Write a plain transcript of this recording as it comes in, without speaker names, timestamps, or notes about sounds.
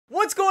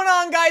What's going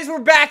on, guys? We're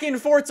back in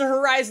Forza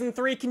Horizon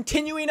 3,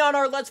 continuing on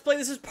our Let's Play.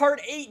 This is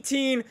part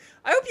 18.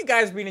 I hope you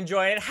guys have been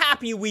enjoying it.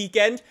 Happy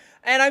weekend.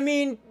 And I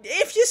mean,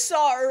 if you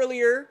saw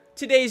earlier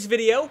today's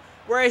video,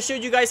 where I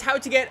showed you guys how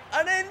to get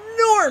an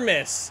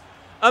enormous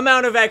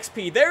amount of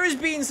XP, there has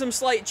been some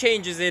slight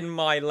changes in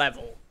my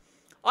level.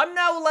 I'm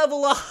now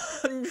level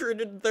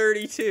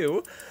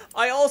 132.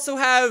 I also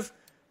have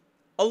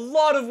a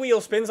lot of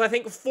wheel spins. I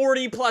think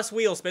 40 plus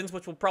wheel spins,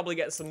 which we'll probably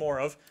get some more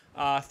of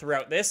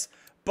throughout this.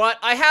 But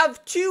I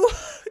have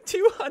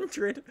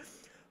 200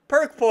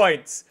 perk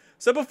points.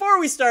 So before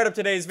we start up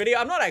today's video,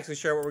 I'm not actually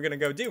sure what we're going to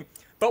go do.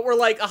 But we're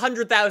like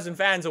 100,000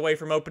 fans away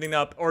from opening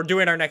up or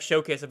doing our next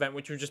showcase event,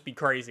 which would just be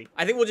crazy.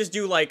 I think we'll just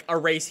do like a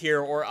race here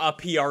or a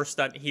PR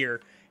stunt here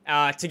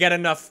to get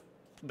enough,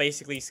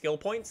 basically, skill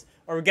points.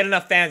 Or get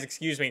enough fans,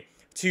 excuse me,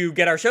 to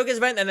get our showcase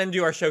event and then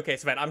do our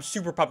showcase event. I'm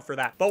super pumped for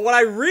that. But what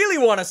I really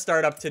want to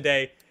start up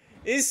today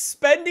is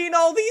spending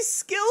all these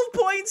skill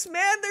points,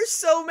 man. There's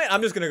so many.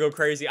 I'm just gonna go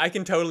crazy. I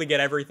can totally get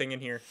everything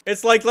in here.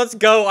 It's like, let's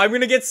go. I'm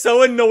gonna get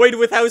so annoyed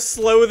with how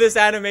slow this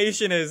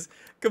animation is.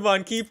 Come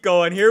on, keep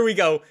going. Here we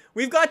go.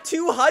 We've got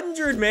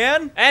 200,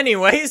 man.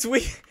 Anyways,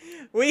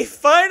 we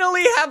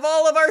finally have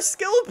all of our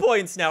skill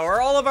points now,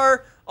 or all of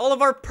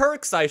our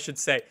perks, I should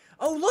say.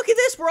 Oh, look at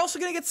this. We're also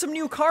gonna get some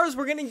new cars.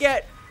 We're gonna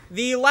get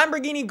the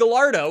Lamborghini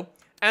Gallardo,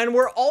 and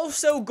we're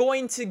also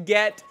going to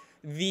get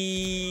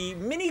the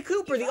Mini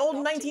Cooper, the old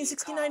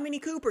 1969 Mini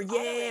Cooper.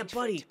 Yeah,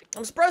 buddy.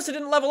 I'm surprised it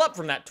didn't level up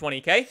from that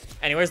 20k.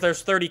 Anyways,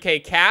 there's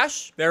 30k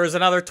cash. There is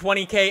another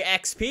 20k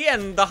XP,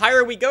 and the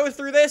higher we go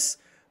through this,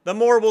 the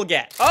more we'll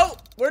get. Oh,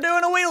 we're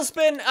doing a wheel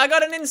spin. I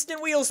got an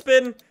instant wheel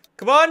spin.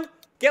 Come on,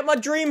 get my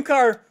dream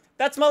car.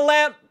 That's my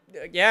lamp.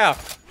 Yeah,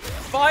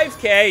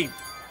 5k.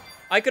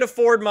 I could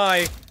afford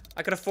my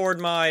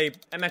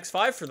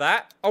MX-5 for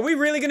that. Are we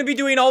really gonna be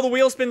doing all the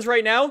wheel spins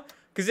right now?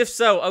 Because if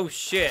so, oh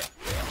shit.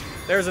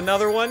 There's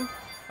another one.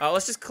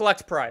 Let's just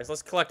collect prize.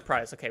 Let's collect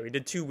prize. Okay, we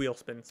did 2 wheel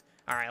spins.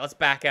 All right, let's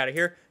back out of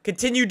here.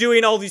 Continue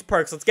doing all these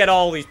perks. Let's get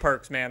all these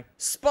perks, man.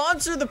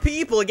 Sponsor the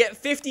people. Get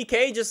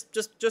 50k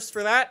just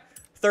for that.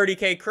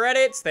 30k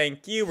credits.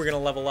 Thank you. We're gonna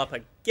level up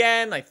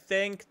again, I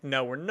think.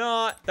 No, we're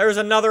not. There's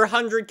another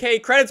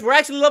 100k credits. We're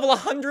actually level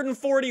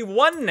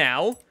 141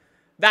 now.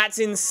 That's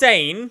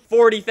insane.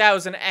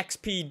 40,000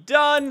 XP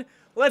done.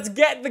 Let's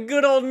get the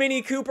good old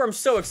Mini Cooper. I'm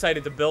so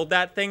excited to build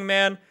that thing,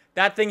 man.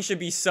 That thing should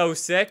be so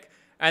sick.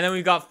 And then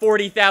we've got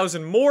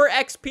 40,000 more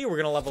XP. We're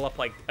going to level up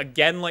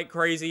again like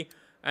crazy.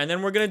 And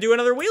then we're going to do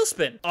another wheel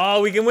spin.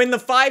 Oh, we can win the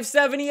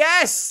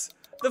 570S.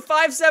 The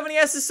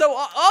 570S is so...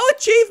 Oh,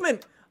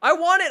 achievement. I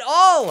want it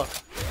all.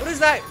 What is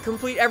that?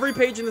 Complete every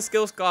page in the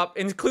skill scope,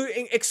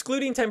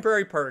 excluding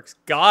temporary perks.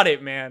 Got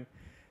it, man.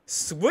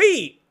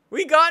 Sweet.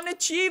 We got an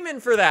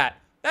achievement for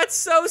that. That's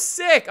so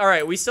sick. All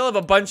right, we still have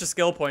a bunch of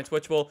skill points,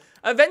 which we'll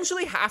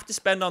eventually have to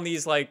spend on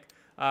these, like...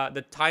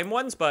 the time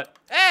ones, but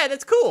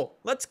that's cool.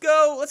 Let's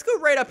go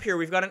right up here.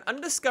 We've got an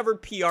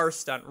undiscovered PR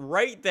stunt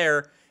right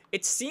there.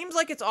 It seems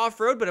like it's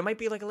off-road, but it might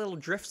be like a little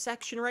drift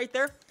section right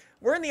there.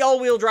 We're in the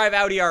all-wheel drive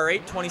Audi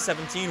R8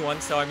 2017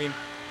 one, so I mean,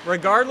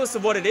 regardless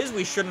of what it is,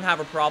 we shouldn't have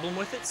a problem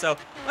with it. So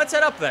let's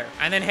head up there.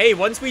 And then, hey,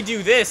 once we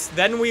do this,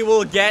 then we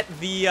will get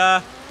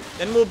the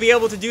then we'll be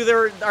able to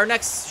do our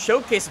next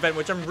showcase event,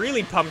 which I'm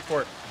really pumped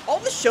for. All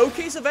the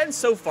showcase events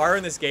so far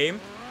in this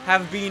game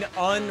have been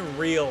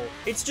unreal.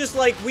 It's just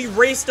like we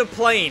raced a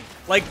plane,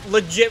 like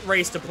legit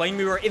raced a plane.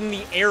 We were in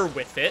the air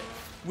with it.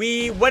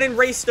 We went and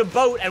raced a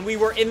boat and we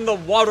were in the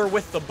water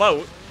with the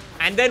boat.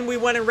 And then we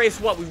went and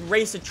raced what? We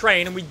raced a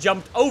train and we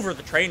jumped over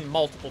the train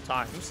multiple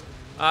times.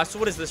 So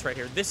what is this right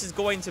here? This is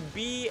going to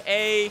be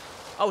a...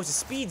 Oh, it's a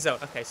speed zone.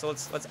 Okay, so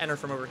let's enter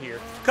from over here.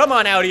 Come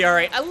on, Audi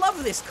R8. I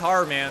love this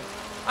car, man.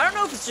 I don't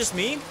know if it's just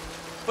me,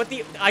 but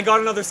I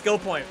got another skill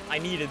point. I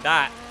needed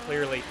that,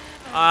 clearly.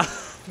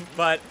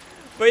 But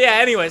yeah,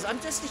 anyways, I'm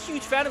just a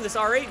huge fan of this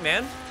R8,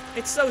 man.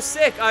 It's so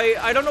sick.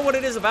 I don't know what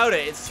it is about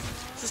it. It's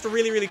just a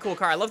really, really cool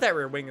car. I love that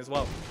rear wing as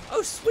well.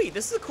 Oh, sweet.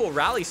 This is a cool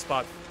rally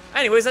spot.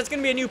 Anyways, that's going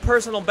to be a new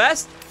personal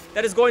best.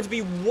 That is going to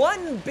be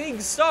 1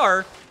 big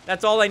star.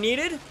 That's all I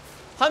needed.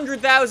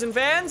 100,000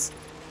 fans.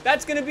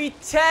 That's going to be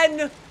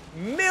 10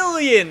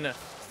 million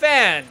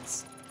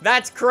fans.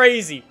 That's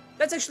crazy.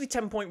 That's actually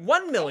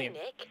 10.1 million.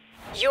 Hey, Nick.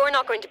 You're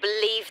not going to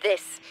believe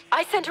this.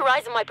 I sent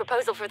Horizon my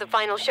proposal for the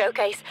final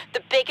showcase.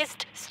 The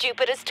biggest,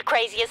 stupidest,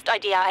 craziest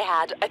idea I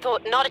had. I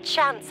thought, not a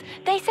chance.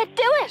 They said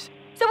do it.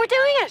 So we're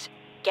doing it.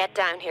 Get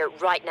down here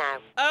right now.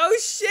 Oh,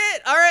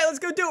 shit. All right, let's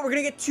go do it. We're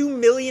going to get 2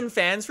 million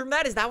fans from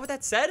that. Is that what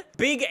that said?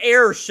 Big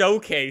air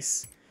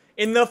showcase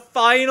in the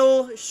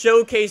final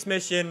showcase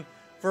mission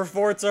for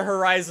Forza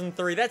Horizon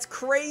 3. That's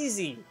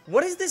crazy.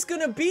 What is this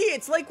going to be?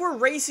 It's like we're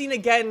racing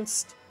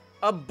against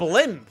a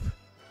blimp.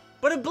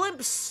 But a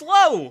blimp's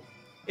slow,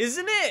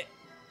 isn't it?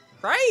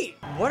 Right?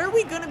 What are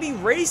we gonna be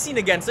racing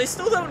against? I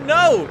still don't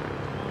know.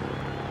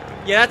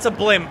 Yeah, that's a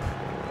blimp.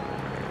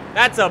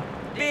 That's a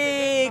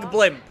big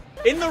blimp.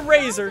 In the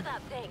Razor.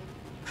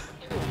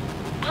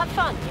 Have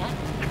fun, yeah?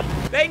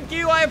 Thank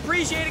you, I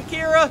appreciate it,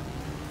 Kira.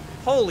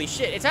 Holy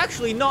shit, it's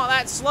actually not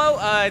that slow.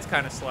 It's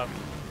kind of slow.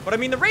 But I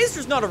mean, the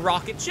Razor's not a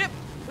rocket ship.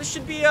 This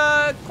should be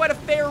quite a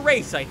fair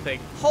race, I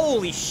think.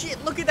 Holy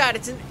shit, look at that.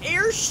 It's an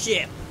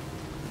airship.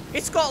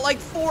 It's got like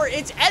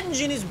its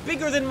engine is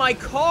bigger than my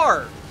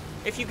car.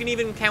 If you can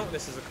even count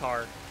this as a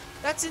car.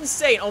 That's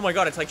insane. Oh my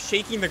god, it's like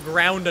shaking the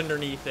ground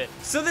underneath it.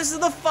 So this is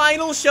the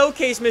final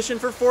showcase mission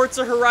for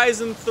Forza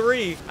Horizon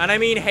 3. And I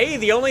mean, hey,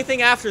 the only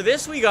thing after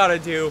this we gotta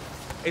do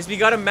is we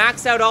gotta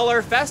max out all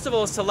our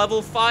festivals to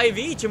level 5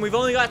 each, and we've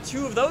only got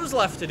 2 of those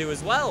left to do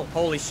as well.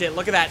 Holy shit,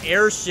 look at that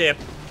airship.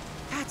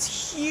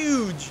 That's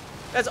huge.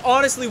 That's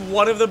honestly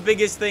one of the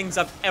biggest things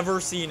I've ever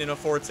seen in a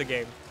Forza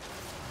game.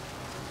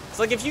 It's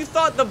like if you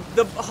thought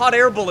the hot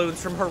air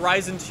balloons from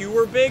Horizon 2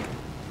 were big,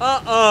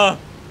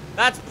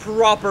 that's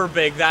proper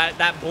big,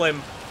 that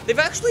blimp. They've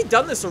actually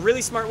done this a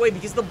really smart way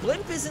because the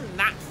blimp isn't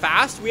that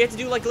fast. We had to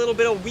do like a little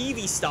bit of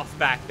weavy stuff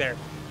back there.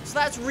 So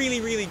that's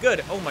really, really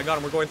good. Oh my god,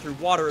 and we're going through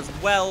water as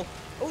well.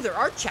 Oh, there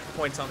are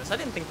checkpoints on this. I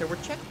didn't think there were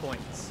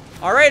checkpoints.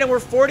 All right, and we're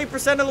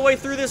 40% of the way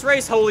through this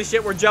race. Holy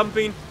shit, we're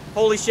jumping.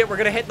 Holy shit, we're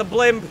gonna hit the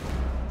blimp.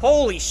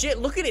 Holy shit,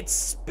 look at its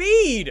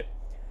speed.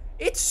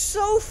 It's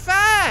so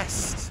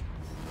fast.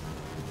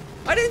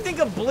 I didn't think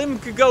a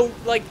blimp could go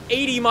like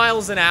 80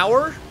 miles an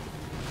hour.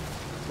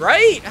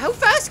 Right? How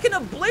fast can a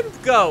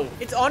blimp go?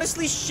 It's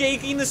honestly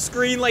shaking the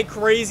screen like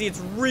crazy. It's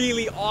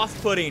really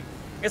off-putting.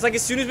 It's like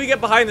as soon as we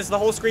get behind this, the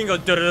whole screen goes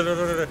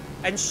da-da-da-da-da-da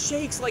and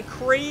shakes like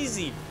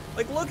crazy.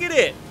 Like, look at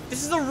it.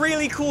 This is a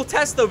really cool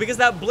test, though, because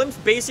that blimp's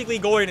basically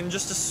going in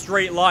just a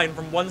straight line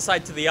from one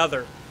side to the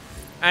other.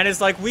 And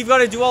it's like, we've got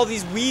to do all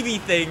these weavy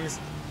things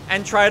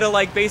and try to,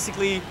 like,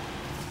 basically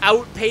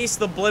outpace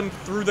the blimp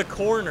through the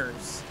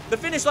corners. The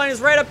finish line is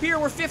right up here.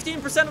 We're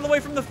 15% of the way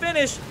from the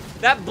finish.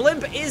 That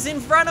blimp is in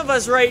front of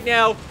us right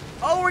now.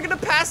 Oh, we're going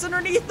to pass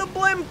underneath the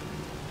blimp.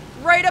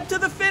 Right up to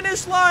the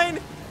finish line.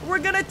 We're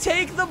going to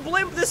take the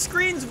blimp. The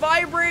screen's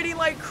vibrating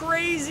like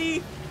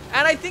crazy.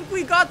 And I think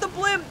we got the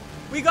blimp.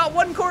 We got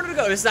one corner to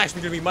go. This is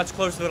actually going to be much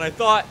closer than I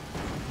thought.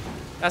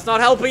 That's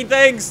not helping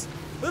things.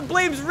 The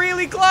blimp's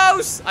really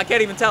close. I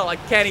can't even tell. I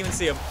can't even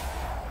see him.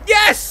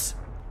 Yes!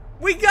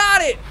 We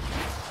got it!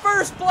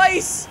 First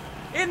place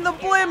in the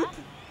blimp.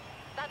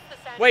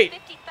 Wait,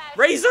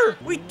 Razor?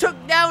 We took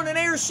down an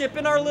airship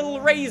in our little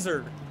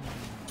Razor.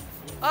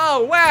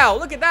 Oh, wow.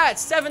 Look at that.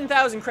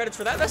 7,000 credits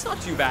for that. That's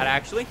not too bad,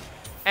 actually.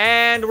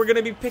 And we're going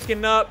to be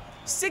picking up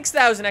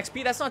 6,000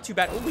 XP. That's not too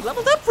bad. Oh, we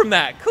leveled up from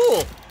that.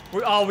 Cool.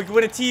 Oh, we can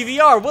win a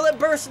TVR. Will it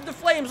burst into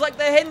flames like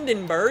the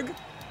Hindenburg?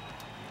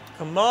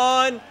 Come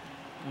on.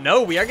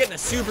 No, we are getting a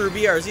Subaru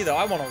BRZ, though.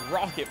 I want a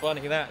rocket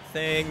bunny, that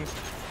thing.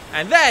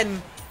 And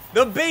then,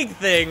 the big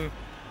thing,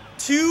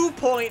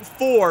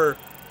 2.4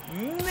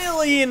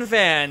 million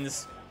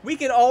fans. We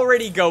can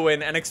already go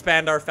in and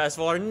expand our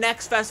festival. Our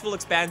next festival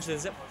expansion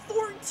is at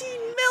 14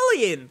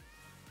 million.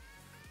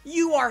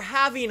 You are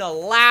having a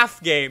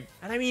laugh game.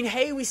 And I mean,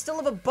 hey, we still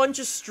have a bunch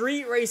of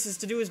street races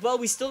to do as well.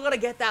 We still got to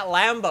get that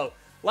Lambo.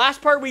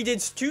 Last part, we did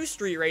 2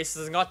 street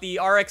races and got the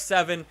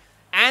RX-7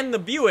 and the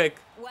Buick.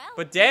 Well,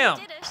 but damn.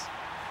 we did it.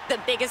 The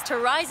biggest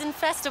Horizon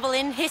festival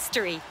in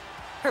history.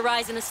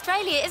 Horizon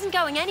Australia isn't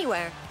going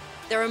anywhere.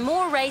 There are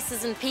more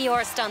races and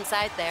PR stunts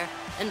out there,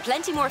 and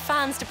plenty more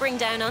fans to bring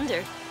down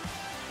under.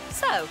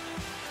 So,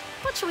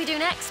 what shall we do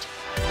next?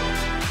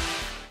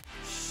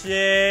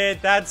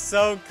 Shit, that's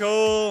so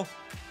cool.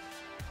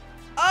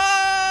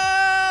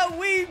 Oh,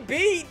 we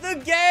beat the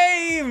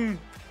game.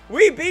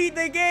 We beat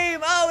the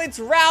game. Oh, it's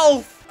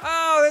Ralph.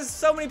 Oh, there's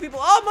so many people.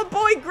 Oh, my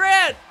boy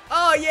Grant.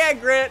 Oh, yeah,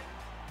 Grant.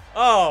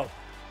 Oh,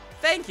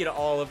 thank you to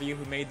all of you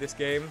who made this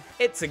game.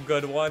 It's a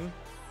good one.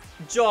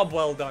 Job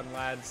well done,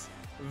 lads.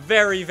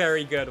 Very,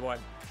 very good one.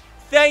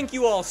 Thank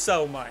you all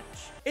so much.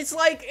 It's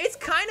like, it's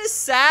kind of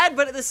sad,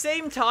 but at the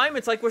same time,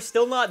 it's like we're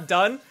still not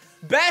done.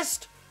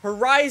 Best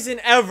Horizon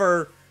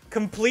ever.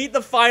 Complete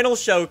the final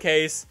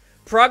showcase.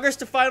 Progress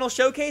to final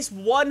showcase,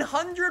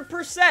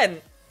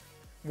 100%.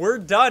 We're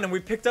done, and we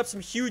picked up some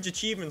huge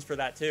achievements for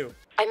that, too.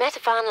 I met a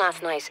fan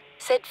last night.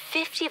 Said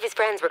 50 of his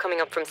friends were coming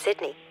up from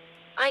Sydney.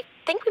 I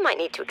think we might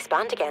need to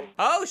expand again.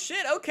 Oh,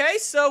 shit. Okay,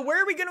 so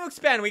where are we going to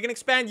expand? We can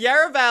expand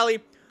Yarra Valley,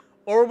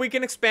 or we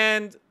can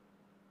expand...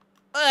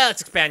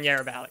 let's expand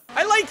Yarra Valley.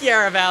 I like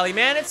Yarra Valley,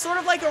 man. It's sort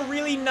of like a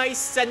really nice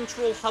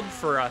central hub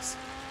for us.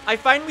 I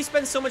find we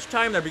spend so much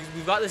time there because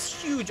we've got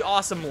this huge,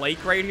 awesome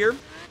lake right here,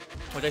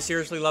 which I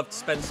seriously love to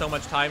spend so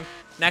much time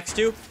next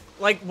to.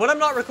 Like, when I'm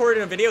not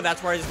recording a video,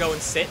 that's where I just go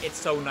and sit. It's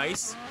so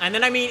nice. And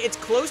then, I mean, it's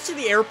close to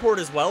the airport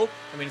as well.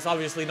 I mean, it's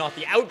obviously not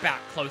the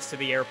Outback close to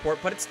the airport,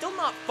 but it's still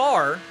not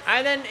far.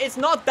 And then it's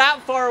not that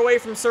far away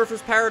from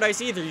Surfer's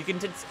Paradise either. You can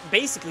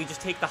basically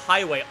just take the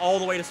highway all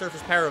the way to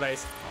Surfer's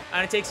Paradise.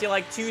 And it takes you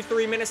like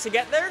 2-3 minutes to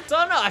get there. So I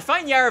don't know, I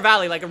find Yarra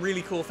Valley like a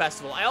really cool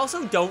festival. I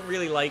also don't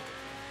really like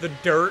the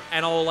dirt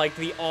and all like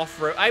the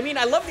off-road. I mean,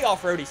 I love the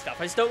off-roady stuff.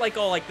 I just don't like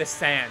all like the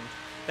sand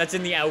that's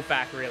in the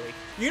Outback, really.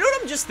 You know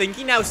what I'm just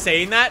thinking now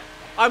saying that?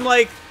 I'm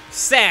like,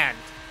 sand.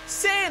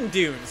 Sand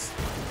dunes.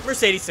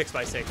 Mercedes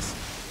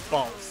 6x6.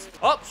 Balls.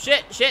 Oh,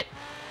 shit.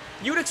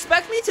 You would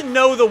expect me to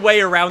know the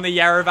way around the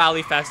Yarra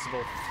Valley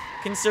Festival,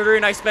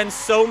 considering I spend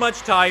so much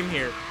time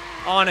here.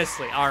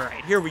 Honestly,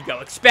 alright, here we go.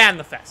 Expand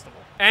the festival.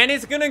 And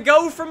it's gonna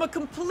go from a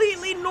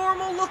completely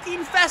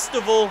normal-looking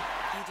festival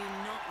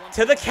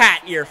to the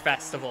cat ear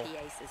festival.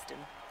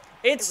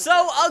 It's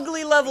so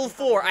ugly, level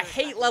 4. I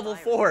hate level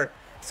 4.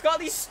 It's got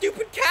these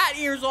stupid cat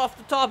ears off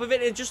the top of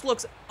it, and it just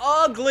looks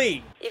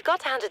ugly. You've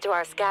got to hand it to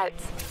our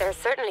scouts. They're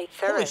certainly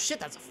thorough. Holy shit,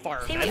 that's a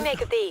far. See what you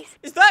make of these.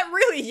 Is that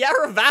really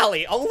Yarra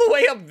Valley all the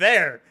way up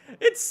there?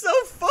 It's so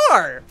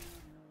far.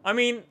 I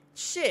mean,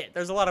 shit,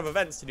 there's a lot of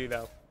events to do,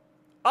 though.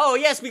 Oh,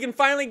 yes, we can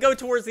finally go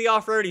towards the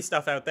off-roady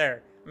stuff out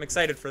there. I'm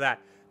excited for that.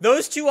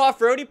 Those two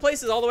off-roady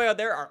places all the way out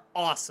there are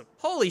awesome.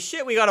 Holy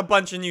shit, we got a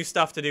bunch of new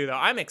stuff to do, though.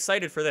 I'm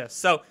excited for this.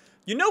 So,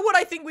 you know what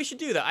I think we should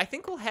do, though? I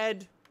think we'll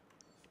head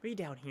way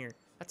down here.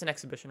 That's an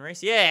exhibition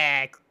race.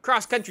 Yeah,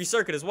 cross-country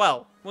circuit as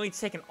well. We'll need to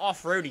take an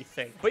off-roady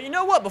thing. But you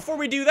know what? Before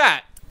we do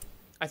that,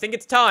 I think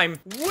it's time.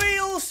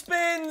 Wheel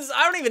spins!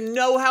 I don't even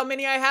know how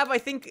many I have. I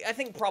think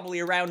probably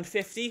around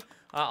 50.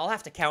 I'll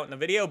have to count in the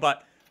video,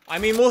 but I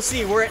mean, we'll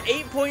see. We're at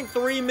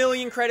 8.3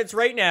 million credits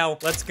right now.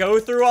 Let's go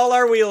through all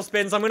our wheel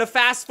spins. I'm gonna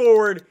fast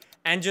forward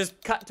and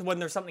just cut to when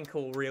there's something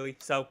cool, really.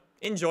 So,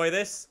 enjoy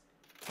this.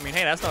 I mean,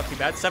 hey, that's not too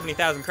bad.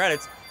 70,000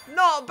 credits.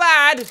 Not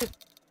bad!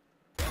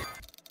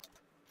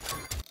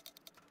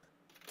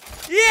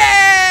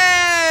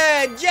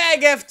 Yeah!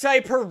 Jag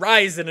F-Type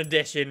Horizon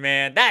Edition,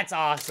 man. That's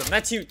awesome.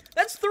 That's huge.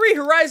 That's 3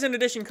 Horizon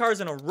Edition cars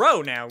in a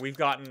row now we've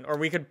gotten, or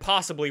we could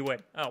possibly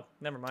win. Oh,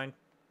 never mind.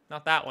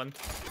 Not that one.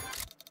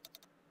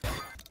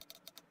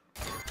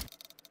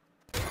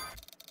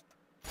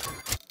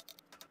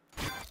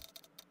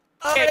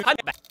 Okay,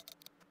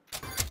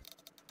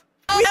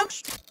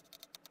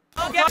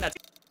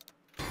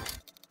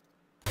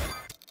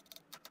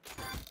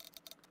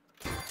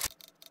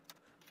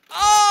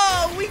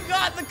 oh, we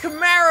got the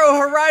Camaro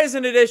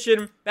Horizon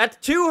Edition. That's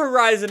 2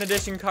 Horizon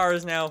Edition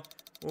cars now.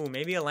 Ooh,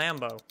 maybe a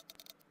Lambo.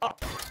 Oh.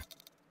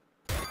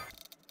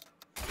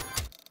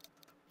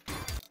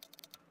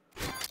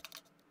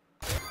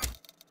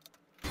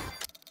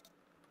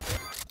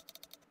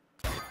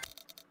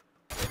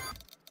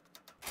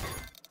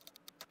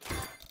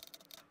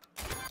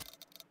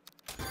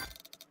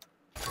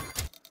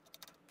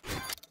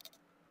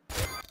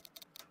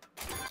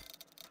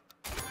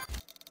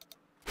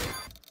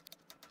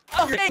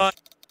 Okay.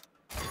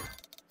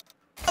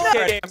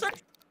 Okay. I'm sorry.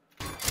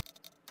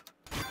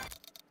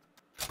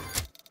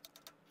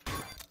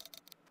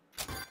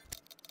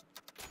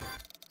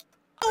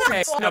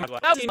 Okay.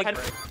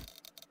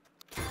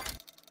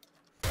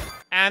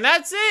 And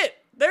that's it.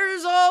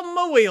 There's all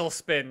my wheel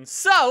spins.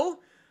 So,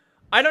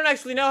 I don't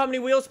actually know how many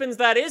wheel spins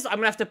that is. I'm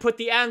gonna have to put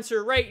the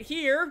answer right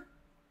here.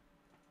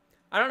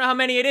 I don't know how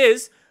many it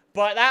is,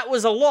 but that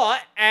was a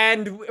lot.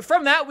 And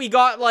from that, we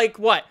got like,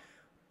 what?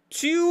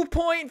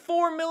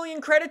 2.4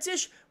 million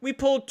credits-ish. We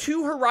pulled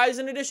 2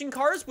 Horizon Edition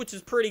cars, which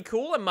is pretty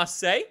cool, I must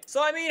say.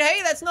 So, I mean,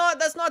 hey, that's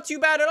not too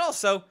bad at all.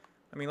 So,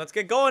 I mean, let's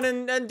get going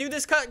and do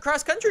this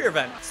cross-country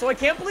event. So, I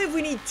can't believe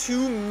we need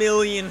 2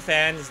 million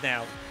fans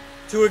now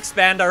to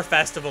expand our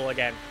festival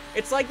again.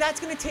 It's like,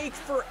 that's gonna take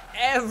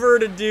forever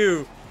to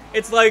do.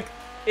 It's like,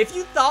 if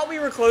you thought we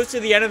were close to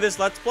the end of this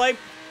Let's Play,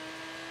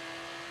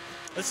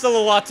 there's still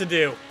a lot to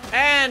do.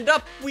 And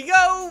up we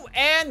go,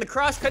 and the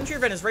cross-country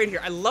event is right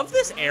here. I love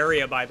this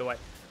area, by the way.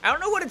 I don't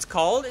know what it's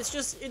called.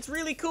 It's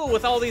really cool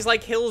with all these,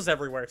 like, hills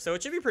everywhere. So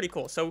it should be pretty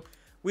cool. So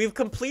we've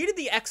completed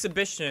the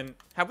exhibition.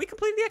 Have we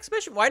completed the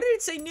exhibition? Why did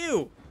it say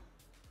new?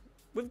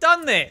 We've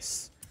done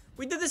this.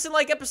 We did this in,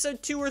 like,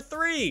 episode 2 or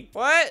 3.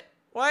 What?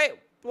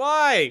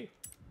 Why?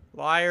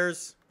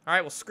 Liars. All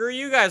right, well, screw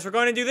you guys. We're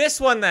going to do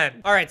this one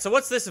then. All right, so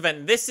what's this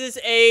event? This is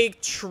a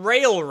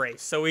trail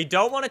race. So we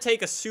don't want to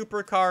take a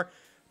supercar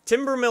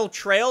Timbermill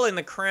Trail in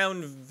the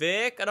Crown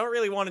Vic. I don't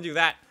really want to do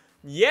that.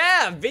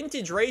 Yeah,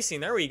 vintage racing.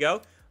 There we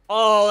go.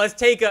 Oh, let's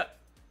take a...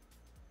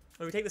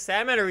 Do we take the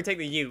Sandman or do we take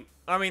the Ute?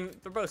 I mean,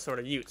 they're both sort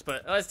of Utes,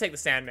 but let's take the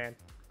Sandman.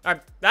 All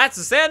right, that's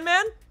the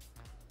Sandman?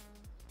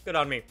 Good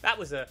on me. That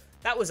was a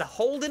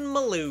Holden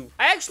Maloo.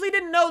 I actually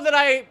didn't know that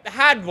I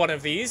had one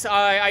of these.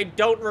 I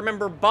don't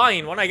remember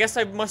buying one. I guess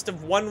I must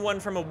have won one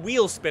from a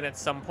wheel spin at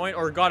some point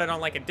or got it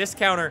on like a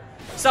discount or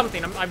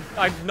something.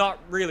 I'm not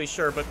really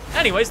sure, but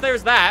anyways,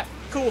 there's that.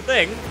 Cool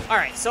thing. All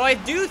right, so I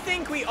do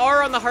think we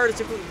are on the hardest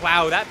difficulty.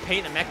 Wow, that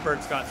paint that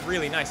Mechberg's got is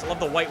really nice. I love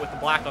the white with the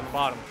black on the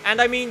bottom. And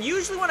I mean,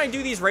 usually when I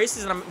do these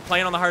races and I'm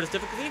playing on the hardest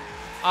difficulty,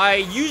 I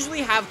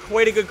usually have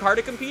quite a good car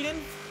to compete in.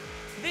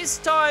 This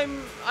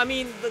time, I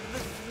mean, the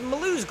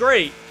Maloo's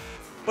great,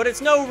 but it's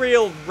no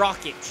real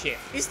rocket ship.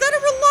 Is that a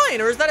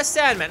Reliant or is that a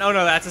Sandman? Oh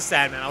no, that's a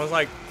Sandman. I was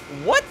like,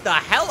 what the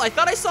hell? I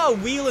thought I saw a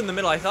wheel in the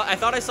middle. I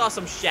thought I saw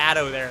some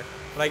shadow there,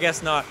 but I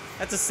guess not.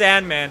 That's a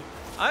Sandman.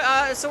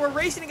 So we're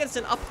racing against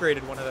an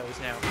upgraded one of those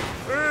now.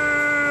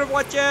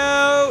 Watch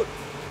out!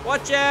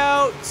 Watch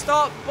out!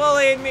 Stop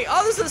bullying me!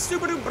 Oh, this is a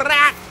Subaru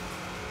brat!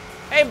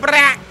 Hey,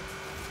 brat!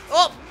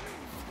 Oh!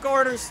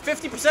 Corners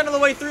 50% of the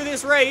way through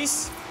this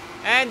race.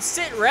 And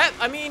sit rep,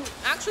 I mean,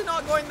 actually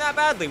not going that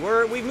badly.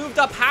 We moved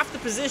up half the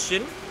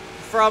position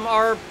from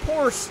our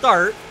poor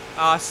start,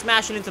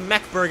 smashing into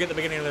Mechberg at the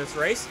beginning of this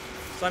race.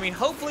 So, I mean,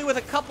 hopefully with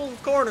a couple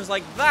of corners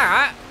like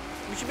that,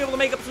 We should be able to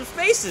make up some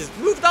spaces.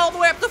 Moved all the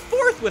way up to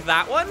 4th with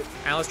that one.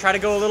 Now let's try to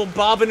go a little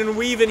bobbing and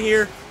weaving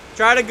here.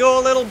 Try to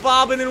go a little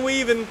bobbing and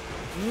weaving.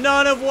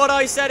 None of what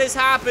I said is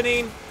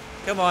happening.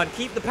 Come on,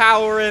 keep the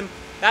power in.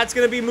 That's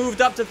going to be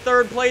moved up to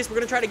 3rd place. We're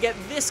going to try to get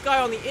this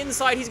guy on the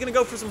inside. He's going to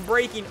go for some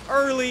braking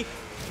early.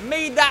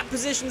 Made that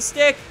position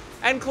stick.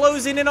 And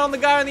closing in on the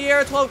guy on the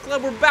Air 12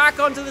 Club. We're back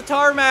onto the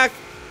tarmac.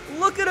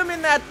 Look at him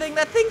in that thing.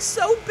 That thing's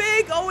so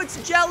big. Oh,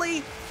 it's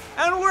jelly.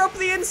 And we're up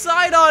the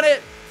inside on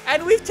it.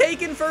 And we've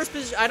taken 1st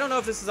position. I don't know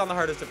if this is on the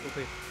hardest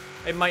difficulty.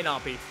 It might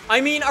not be.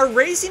 I mean, our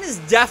racing is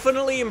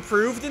definitely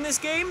improved in this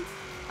game.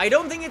 I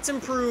don't think it's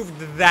improved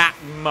that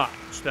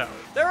much, though.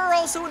 There are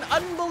also an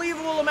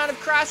unbelievable amount of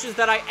crashes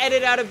that I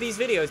edit out of these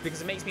videos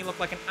because it makes me look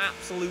like an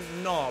absolute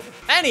knob.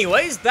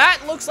 Anyways,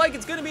 that looks like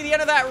it's going to be the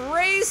end of that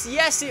race.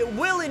 Yes, it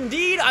will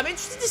indeed. I'm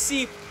interested to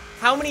see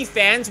how many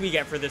fans we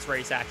get for this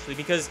race, actually,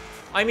 because,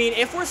 I mean,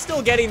 if we're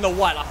still getting the,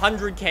 what,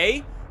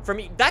 100K from...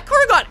 That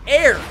car got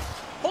air.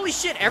 Holy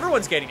shit,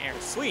 everyone's getting air.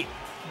 Sweet.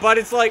 But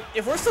it's like,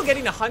 if we're still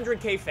getting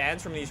 100K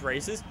fans from these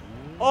races...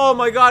 Oh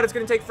my god, it's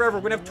going to take forever.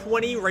 We're going to have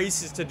 20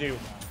 races to do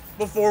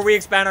before we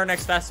expand our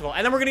next festival.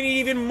 And then we're going to need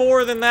even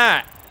more than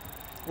that.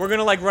 We're going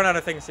to, like, run out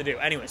of things to do.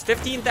 Anyways,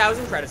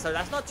 15,000 credits. So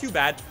that's not too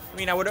bad. I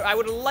mean, I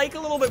would like a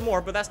little bit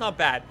more, but that's not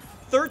bad.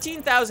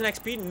 13,000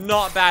 XP,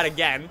 not bad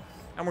again.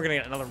 And we're going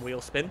to get another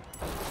wheel spin.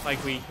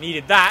 Like, we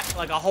needed that.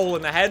 Like, a hole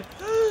in the head.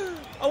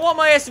 I want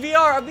my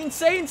SVR. I've been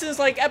saying since,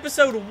 like,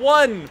 episode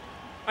 1.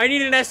 I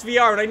need an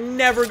SVR, and I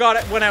never got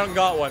it, went out and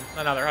got one.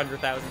 Another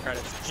 100,000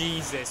 credits.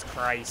 Jesus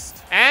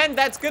Christ. And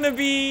that's gonna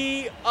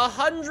be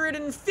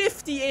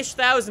 150-ish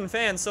thousand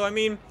fans. So, I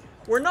mean,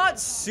 we're not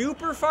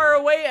super far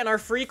away, and our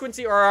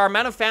frequency, or our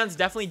amount of fans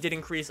definitely did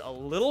increase a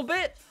little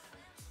bit.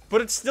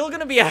 But it's still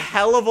gonna be a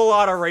hell of a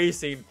lot of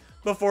racing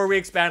before we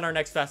expand our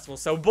next festival.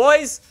 So,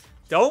 boys,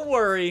 don't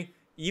worry.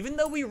 Even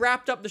though we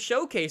wrapped up the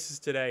showcases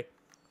today,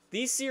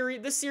 this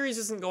series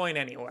isn't going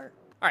anywhere.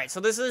 Alright,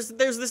 so there's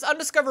this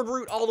undiscovered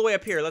route all the way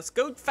up here. Let's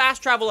go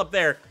fast travel up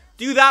there.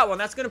 Do that one.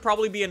 That's going to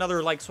probably be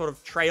another, like, sort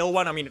of trail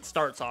one. I mean, it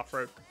starts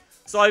off-road.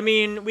 So, I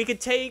mean, we could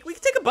take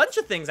a bunch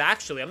of things,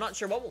 actually. I'm not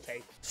sure what we'll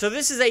take. So,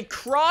 this is a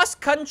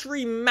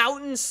cross-country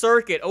mountain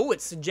circuit. Oh,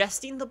 it's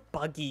suggesting the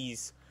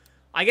buggies.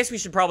 I guess we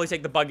should probably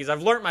take the buggies.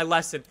 I've learned my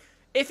lesson.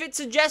 If it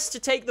suggests to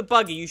take the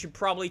buggy, you should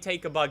probably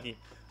take a buggy.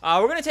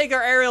 We're going to take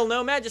our aerial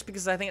nomad just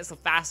because I think it's the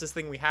fastest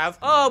thing we have.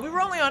 Oh, we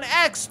were only on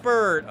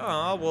expert.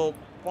 Oh, well...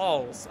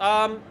 balls.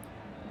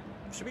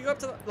 Should we go up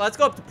to... Let's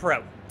go up to pro.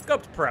 Let's go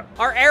up to pro.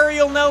 Our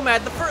aerial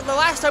nomad. The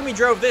last time we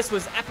drove this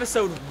was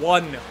episode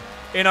 1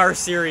 in our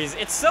series.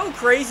 It's so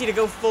crazy to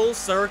go full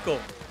circle.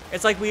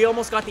 It's like we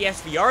almost got the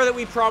SVR that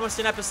we promised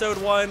in episode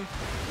 1.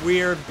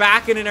 We're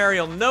back in an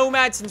aerial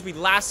nomad since we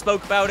last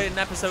spoke about it in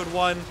episode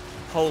 1.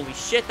 Holy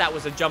shit, that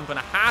was a jump and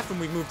a half, and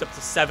we moved up to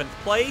 7th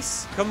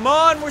place. Come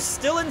on, we're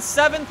still in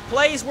 7th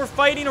place. We're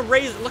fighting a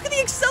Razor. Look at the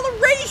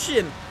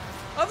acceleration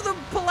of the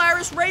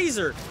Polaris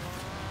Razor.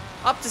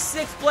 Up to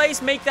 6th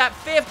place, make that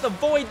 5th,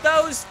 avoid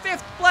those.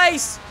 5th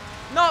place,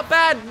 not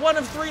bad. 1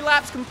 of 3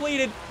 laps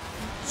completed.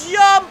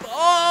 Jump!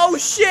 Oh,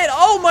 shit!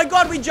 Oh my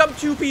god, we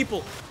jumped 2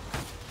 people.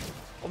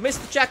 I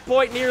missed the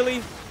checkpoint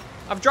nearly.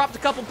 I've dropped a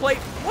couple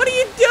plates. What are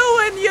you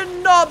doing, you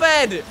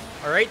knobhead?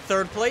 Alright,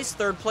 3rd place.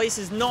 3rd place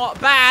is not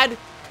bad.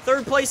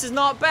 3rd place is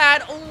not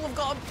bad.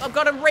 Oh, I've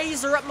got a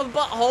razor up my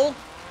butthole.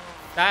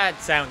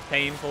 That sounds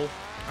painful.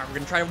 Alright, we're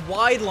gonna try a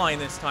wide line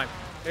this time.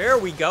 There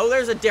we go.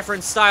 There's a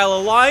different style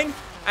of line.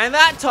 And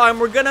that time,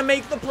 we're gonna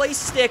make the place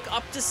stick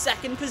up to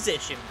 2nd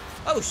position.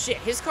 Oh shit,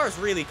 his car's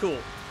really cool.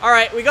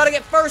 Alright, we gotta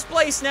get 1st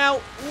place now.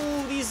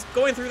 Ooh, these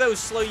going through those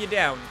slow you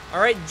down.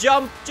 Alright,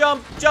 jump,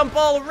 jump, jump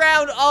all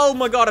around. Oh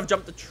my god, I've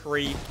jumped a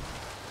tree.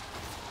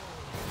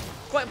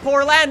 Quite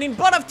poor landing,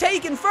 but I've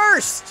taken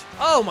 1st.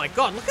 Oh my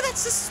god, look at that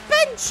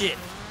suspension.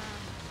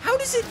 How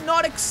does it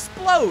not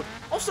explode?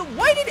 Also,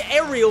 why did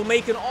Ariel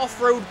make an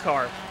off-road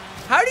car?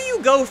 How do you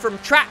go from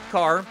track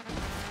car...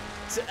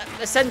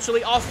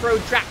 essentially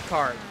off-road track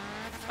car?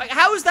 Like,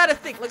 how is that a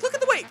thing? Like, look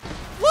at the weight.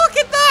 Look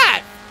at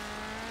that!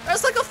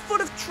 That's like a foot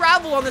of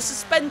travel on the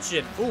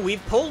suspension. Ooh,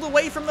 we've pulled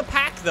away from the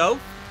pack, though.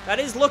 That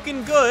is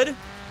looking good.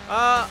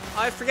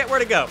 I forget where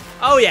to go.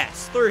 Oh,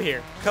 yes, through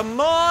here.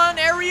 Come on,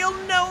 aerial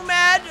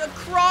nomad,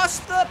 across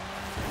the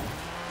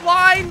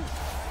line.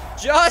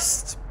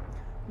 Just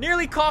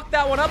nearly cocked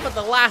that one up at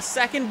the last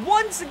second.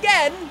 Once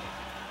again,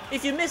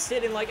 if you missed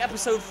it in, like,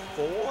 episode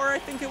 4, I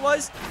think it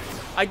was,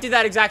 I did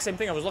that exact same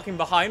thing. I was looking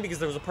behind because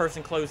there was a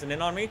person closing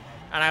in on me,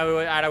 and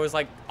I was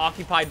like,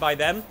 occupied by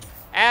them,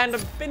 and I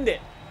binned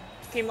it.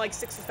 Came, like,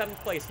 6th or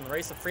 7th place in the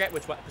race. I forget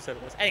which episode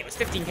it was. Anyways,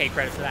 15k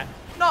credit for that.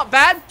 Not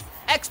bad.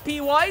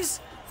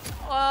 XP-wise,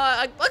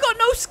 I got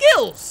no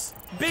skills.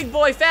 Big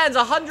boy fans,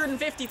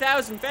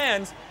 150,000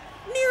 fans.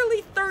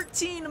 Nearly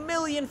 13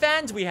 million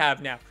fans we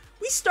have now.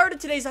 We started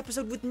today's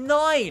episode with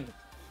 9.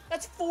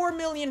 That's 4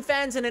 million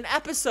fans in an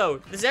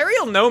episode. This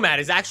aerial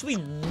nomad is actually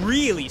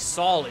really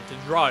solid to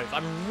drive.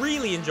 I'm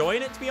really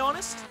enjoying it, to be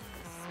honest.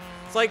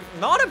 It's like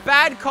not a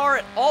bad car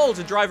at all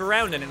to drive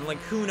around in and like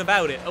hoon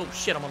about it. Oh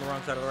shit, I'm on the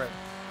wrong side of the road.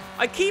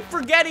 I keep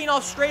forgetting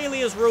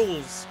Australia's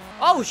rules.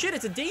 Oh, shit,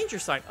 it's a danger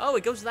sign. Oh,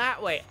 it goes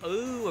that way.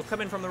 Ooh, I've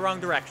come in from the wrong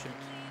direction.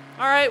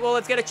 All right, well,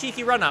 let's get a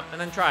cheeky run up and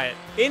then try it.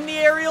 In the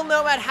aerial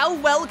nomad, how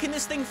well can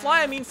this thing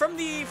fly? I mean, from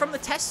the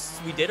tests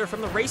we did, or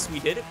from the race we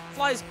did, it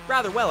flies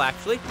rather well,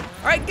 actually.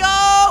 All right, go!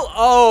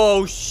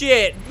 Oh,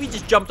 shit. We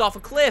just jumped off a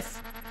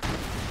cliff.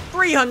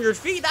 300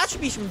 feet. That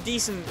should be some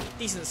decent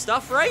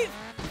stuff, right?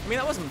 I mean,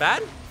 that wasn't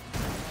bad.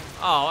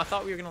 Oh, I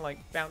thought we were gonna, like,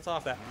 bounce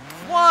off that.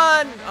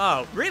 One!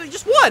 Oh, really?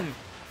 Just one!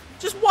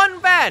 Just one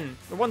fan!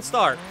 Or 1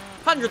 star.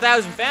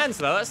 100,000 fans,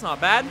 though. That's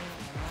not bad.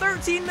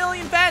 13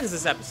 million fans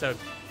this episode.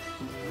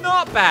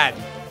 Not bad.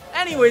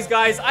 Anyways,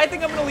 guys, I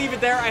think I'm gonna leave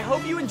it there. I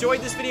hope you enjoyed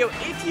this video.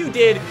 If you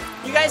did,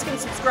 you guys can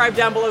subscribe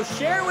down below.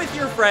 Share with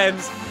your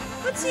friends.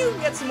 Let's see who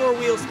can get some more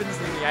wheel spins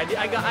than me.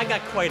 I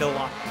got quite a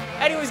lot.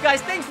 Anyways,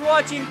 guys, thanks for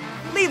watching.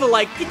 Leave a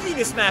like. Continue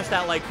to smash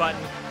that like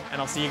button. And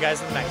I'll see you guys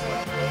in the next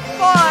one.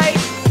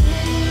 Bye!